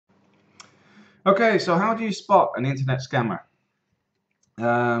Okay, so how do you spot an internet scammer?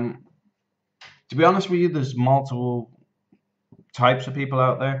 Um, to be honest with you, there's multiple types of people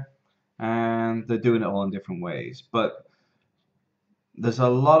out there, and they're doing it all in different ways. But there's a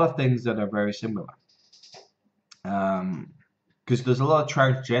lot of things that are very similar. Because there's a lot of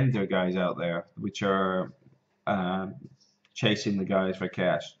transgender guys out there which are um, chasing the guys for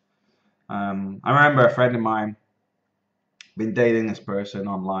cash. I remember a friend of mine been dating this person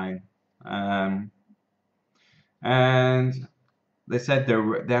online, um, and they said they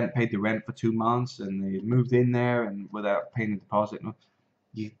hadn't paid the rent for 2 months, and they moved in there and without paying the deposit. No,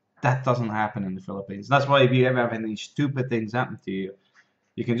 you, that doesn't happen in the Philippines. That's why if you ever have any stupid things happen to you,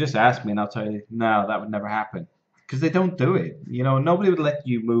 you can just ask me, and I'll tell you, no, that would never happen. Because they don't do it. You know, nobody would let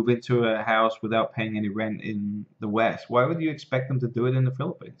you move into a house without paying any rent in the West. Why would you expect them to do it in the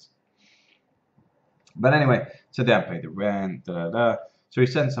Philippines? But anyway, so they hadn't paid the rent, da da da. So he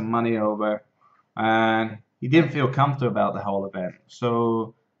sent some money over, and he didn't feel comfortable about the whole event.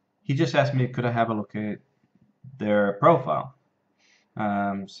 So he just asked me, could I have a look at their profile?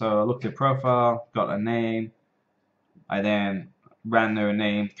 So I looked at profile, got a name. I then ran their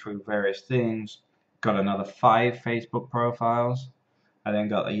name through various things, got another 5 Facebook profiles. I then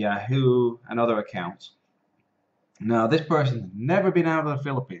got a Yahoo and other accounts. Now, this person had never been out of the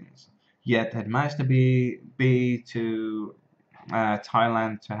Philippines, yet had managed to be to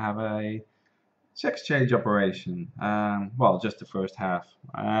Thailand to have a sex change operation. Well, just the first half,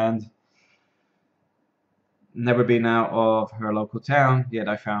 and never been out of her local town. Yet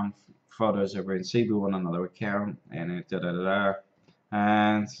I found photos of her in Cebu on another account, and it da da da da.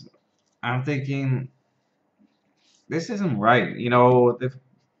 And I'm thinking, this isn't right. You know,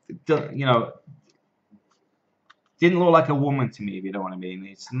 didn't look like a woman to me, if you know what I mean.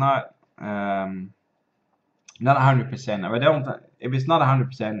 It's not 100%. I don't. If it's not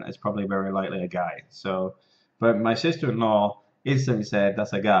 100%, it's probably very likely a guy. So, but my sister-in-law instantly said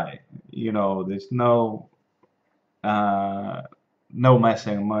that's a guy. You know, there's uh, no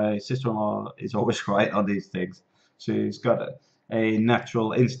messing. My sister-in-law is always right on these things. She's got a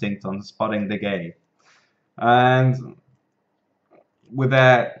natural instinct on spotting the gay. And with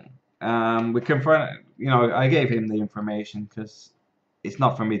that, we confront. You know, I gave him the information because it's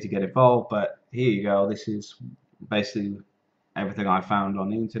not for me to get involved. But here you go. This is basically everything I found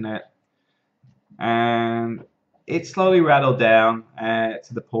on the internet, and it slowly rattled down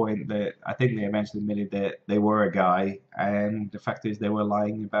to the point that I think they eventually admitted that they were a guy, and the fact is they were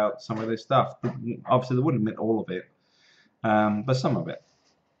lying about some of this stuff. Obviously, they wouldn't admit all of it, but some of it.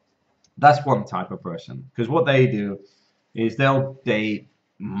 That's one type of person because what they do is they'll date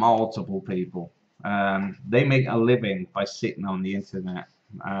multiple people. They make a living by sitting on the internet.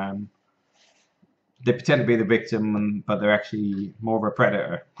 Um, they pretend to be the victim, but they're actually more of a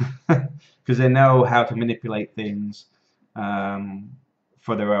predator because they know how to manipulate things um,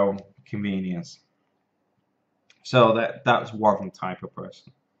 for their own convenience. So that's one type of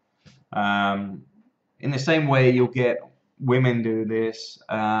person. Um, in the same way, you'll get women do this.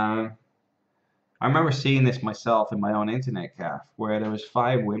 I remember seeing this myself in my own internet cafe, where there was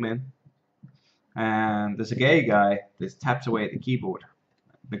 5 women, and there's a gay guy that taps away at the keyboard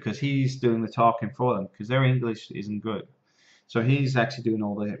because he's doing the talking for them because their English isn't good. So he's actually doing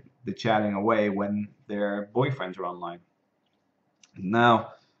all the chatting away when their boyfriends are online.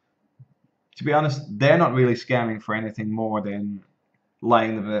 Now, to be honest, they're not really scamming for anything more than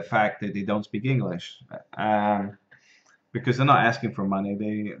lying to the fact that they don't speak English, um, because they're not asking for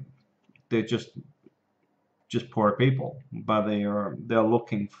money. They're just poor people, but they're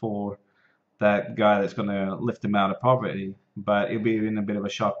looking for that guy that's going to lift him out of poverty. But he'll be in a bit of a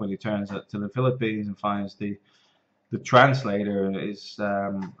shock when he turns up to the Philippines and finds the translator is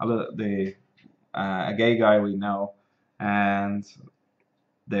a gay guy we know, and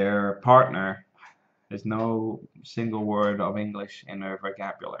their partner has no single word of English in their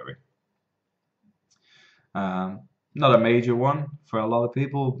vocabulary. Um, Not a major one for a lot of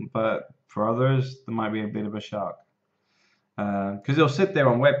people, but for others, there might be a bit of a shock. Because they'll sit there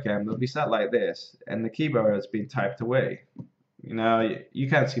on webcam, they'll be sat like this, and the keyboard has been typed away. You know, you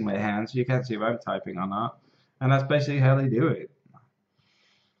can't see my hands, you can't see if I'm typing or not, and that's basically how they do it.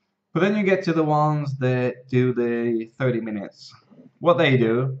 But then you get to the ones that do the 30 minutes. What they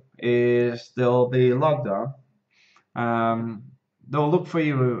do is they'll be logged on. Um, they'll look for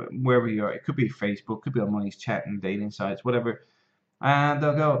you wherever you are. It could be Facebook, could be on one of these chatting dating sites, whatever. And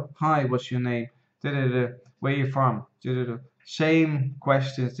they'll go, "Hi, what's your name? Da-da-da. Where you from? Da-da-da." Same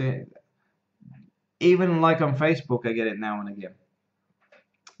questions. Even like on Facebook, I get it now and again.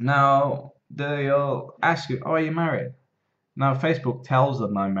 Now they'll ask you, "Oh, are you married?" Now Facebook tells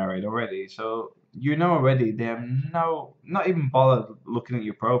them I'm married already, so you know already they have not even bothered looking at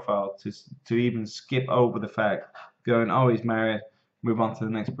your profile to even skip over the fact, going, oh, he's married, move on to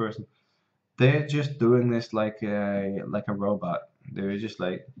the next person. They're just doing this like a robot. They're just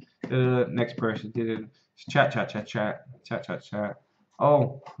like, next person did it, chat, chat, chat, chat, chat, chat, chat.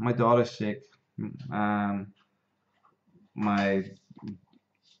 Oh, my daughter's sick. Um, my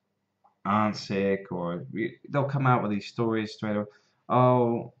aunt's sick, or they'll come out with these stories straight away.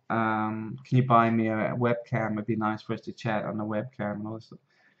 Oh, can you buy me a webcam? It'd be nice for us to chat on the webcam and all this stuff.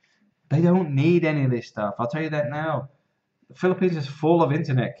 They don't need any of this stuff. I'll tell you that now. The Philippines is full of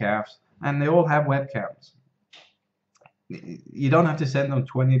internet cafes, and they all have webcams. You don't have to send them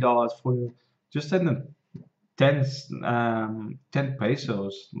 $20 for you. Just send them 10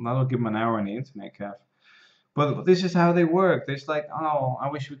 pesos. That'll give them an hour on the internet cafe. But this is how they work. It's like, oh, I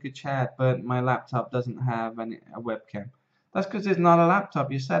wish we could chat, but my laptop doesn't have a webcam. That's because it's not a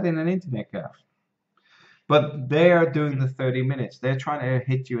laptop. You sat in an internet cafe. But they are doing the 30 minutes. They're trying to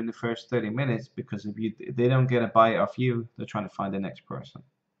hit you in the first 30 minutes because if they don't get a bite off you, they're trying to find the next person.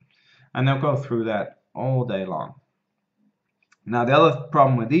 And they'll go through that all day long. Now, the other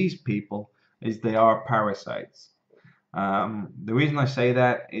problem with these people is they are parasites. The reason I say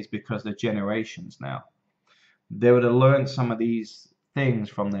that is because they're generations now. They would have learned some of these things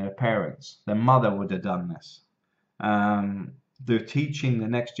from their parents. Their mother would have done this. They're teaching the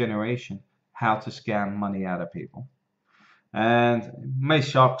next generation how to scam money out of people. And it may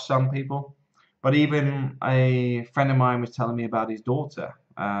shock some people, but even a friend of mine was telling me about his daughter.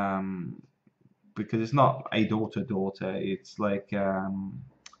 Because it's not a daughter, it's like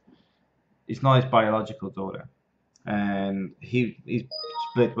it's not his biological daughter, and he's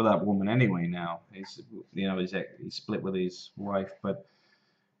split with that woman anyway now. He's split with his wife, but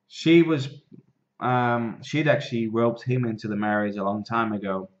she was she'd actually roped him into the marriage a long time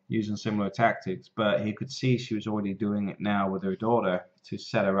ago using similar tactics, but he could see she was already doing it now with her daughter to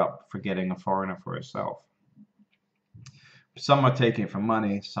set her up for getting a foreigner for herself. Some are taking it for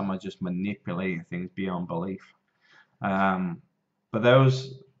money, some are just manipulating things beyond belief. Um, but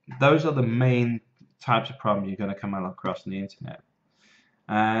those are the main types of problems you're going to come across on the internet.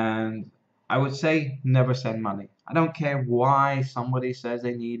 And I would say never send money. I don't care why somebody says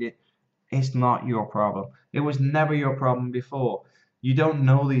they need it. It's not your problem. It was never your problem before. You don't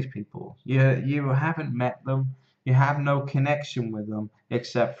know these people. You haven't met them. You have no connection with them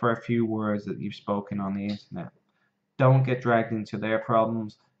except for a few words that you've spoken on the internet. Don't get dragged into their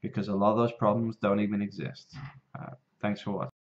problems because a lot of those problems don't even exist. Thanks for watching.